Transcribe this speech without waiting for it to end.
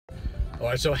All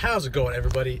right, so how's it going,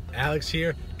 everybody? Alex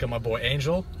here. Got my boy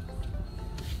Angel.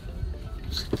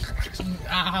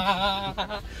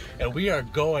 And we are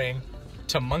going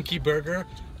to Monkey Burger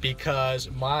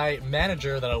because my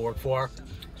manager that I work for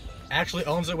actually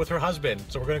owns it with her husband.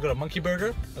 So we're gonna go to Monkey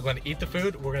Burger. I'm going to eat the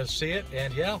food. We're gonna see it,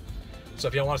 and yeah. So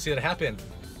if y'all want to see that happen,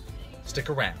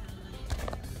 stick around.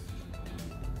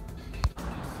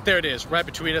 There it is, right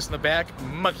between us in the back,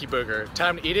 Monkey Burger.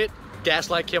 Time to eat it.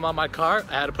 Gas light came on my car.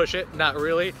 I had to push it. Not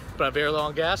really, but I'm very low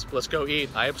on gas. Let's go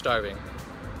eat. I am starving.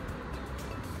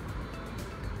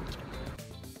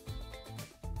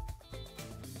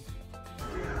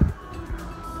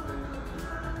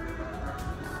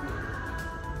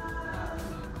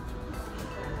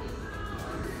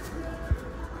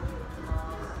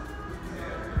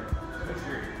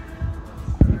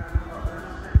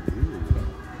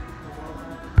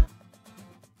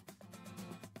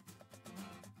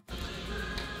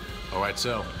 All right,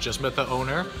 so just met the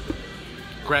owner.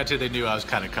 Granted, they knew I was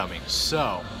kind of coming.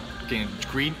 So, getting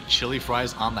green chili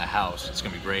fries on the house. It's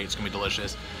gonna be great, it's gonna be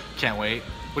delicious. Can't wait.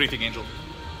 What do you think, Angel?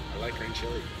 I like green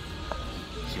chili.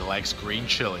 He likes green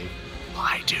chili.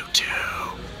 I do too.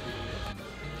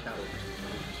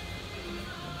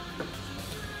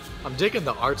 I'm digging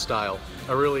the art style.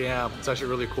 I really am. It's actually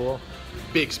really cool.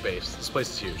 Big space. This place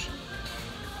is huge.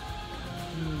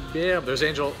 Bam, there's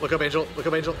Angel. Look up, Angel. Look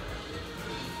up, Angel.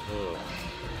 Ugh.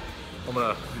 I'm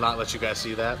gonna not let you guys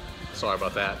see that. Sorry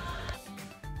about that.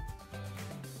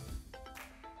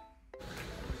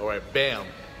 All right, bam.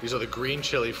 These are the green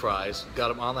chili fries. Got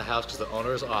them on the house because the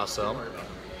owner is awesome.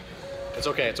 It's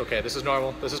okay, it's okay. This is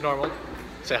normal. This is normal.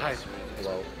 Say hi.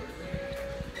 Hello.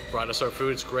 Brought us our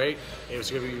food. It's great. It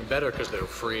was gonna be even better because they're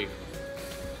free.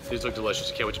 These look delicious.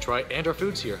 Can't wait to try. And our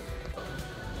food's here.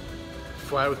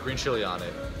 Fried with green chili on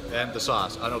it. And the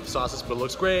sauce. I don't know what the sauce is, but it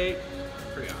looks great.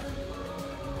 Pretty hot.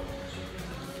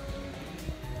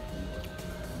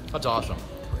 That's awesome.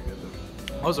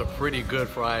 Those are pretty good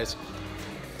fries.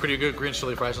 Pretty good green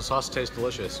chili fries. The sauce tastes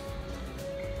delicious.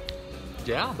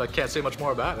 Yeah, I can't say much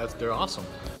more about it. They're awesome.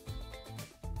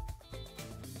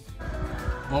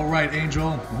 All right,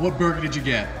 Angel, what burger did you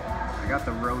get? I got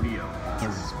the rodeo. It's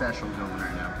a special going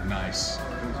right now. Nice.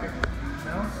 Who's here?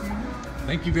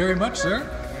 Thank you very much, sir.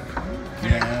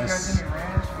 Yes. You guys any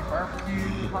ranch, any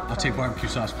barbecue? I'll take barbecue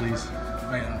sauce, please.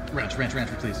 Ranch,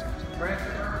 please.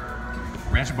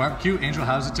 Ranch and barbecue. Angel,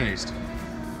 how does it taste?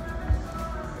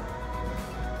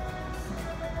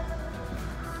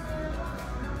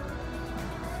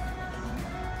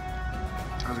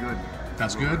 That was good.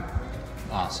 That's good?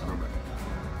 Awesome.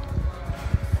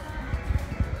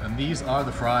 And these are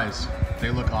the fries. They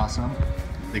look awesome.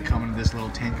 They come in this little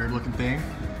tankard looking thing.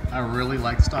 I really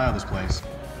like the style of this place.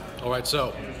 All right,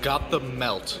 so got the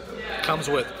melt. Comes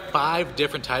with 5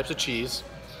 different types of cheese.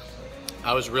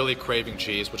 I was really craving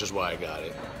cheese, which is why I got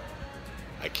it.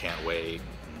 I can't wait.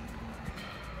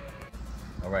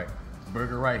 All right,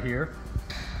 burger right here.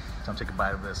 Time to take a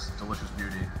bite of this delicious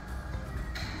beauty.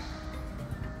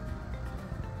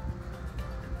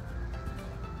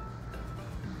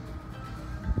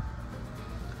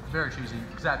 Very cheesy,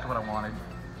 exactly what I wanted.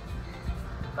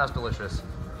 That's delicious.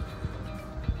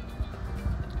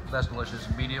 That's delicious.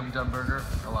 Medium done burger.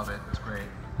 I love it. It's great.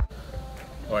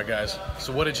 All right, guys.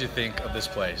 So what did you think of this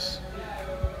place?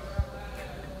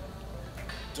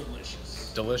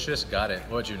 Delicious. Delicious? Got it.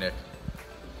 What'd you, Nick?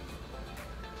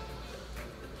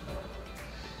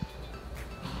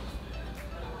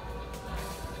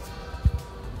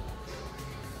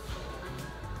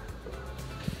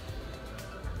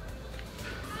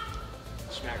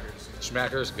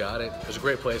 Schmackers, got it. It's a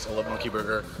great place. I love Monkey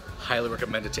Burger. Highly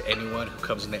recommend it to anyone who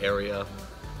comes in the area.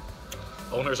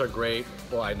 Owners are great.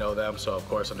 Well, I know them, so of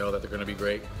course I know that they're gonna be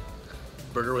great.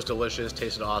 Burger was delicious,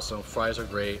 tasted awesome. Fries are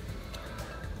great.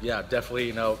 Yeah,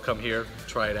 definitely, come here,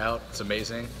 try it out. It's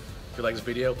amazing. If you like this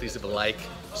video, please leave a like,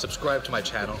 subscribe to my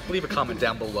channel, leave a comment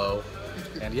down below,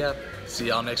 and yeah, see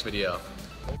y'all next video.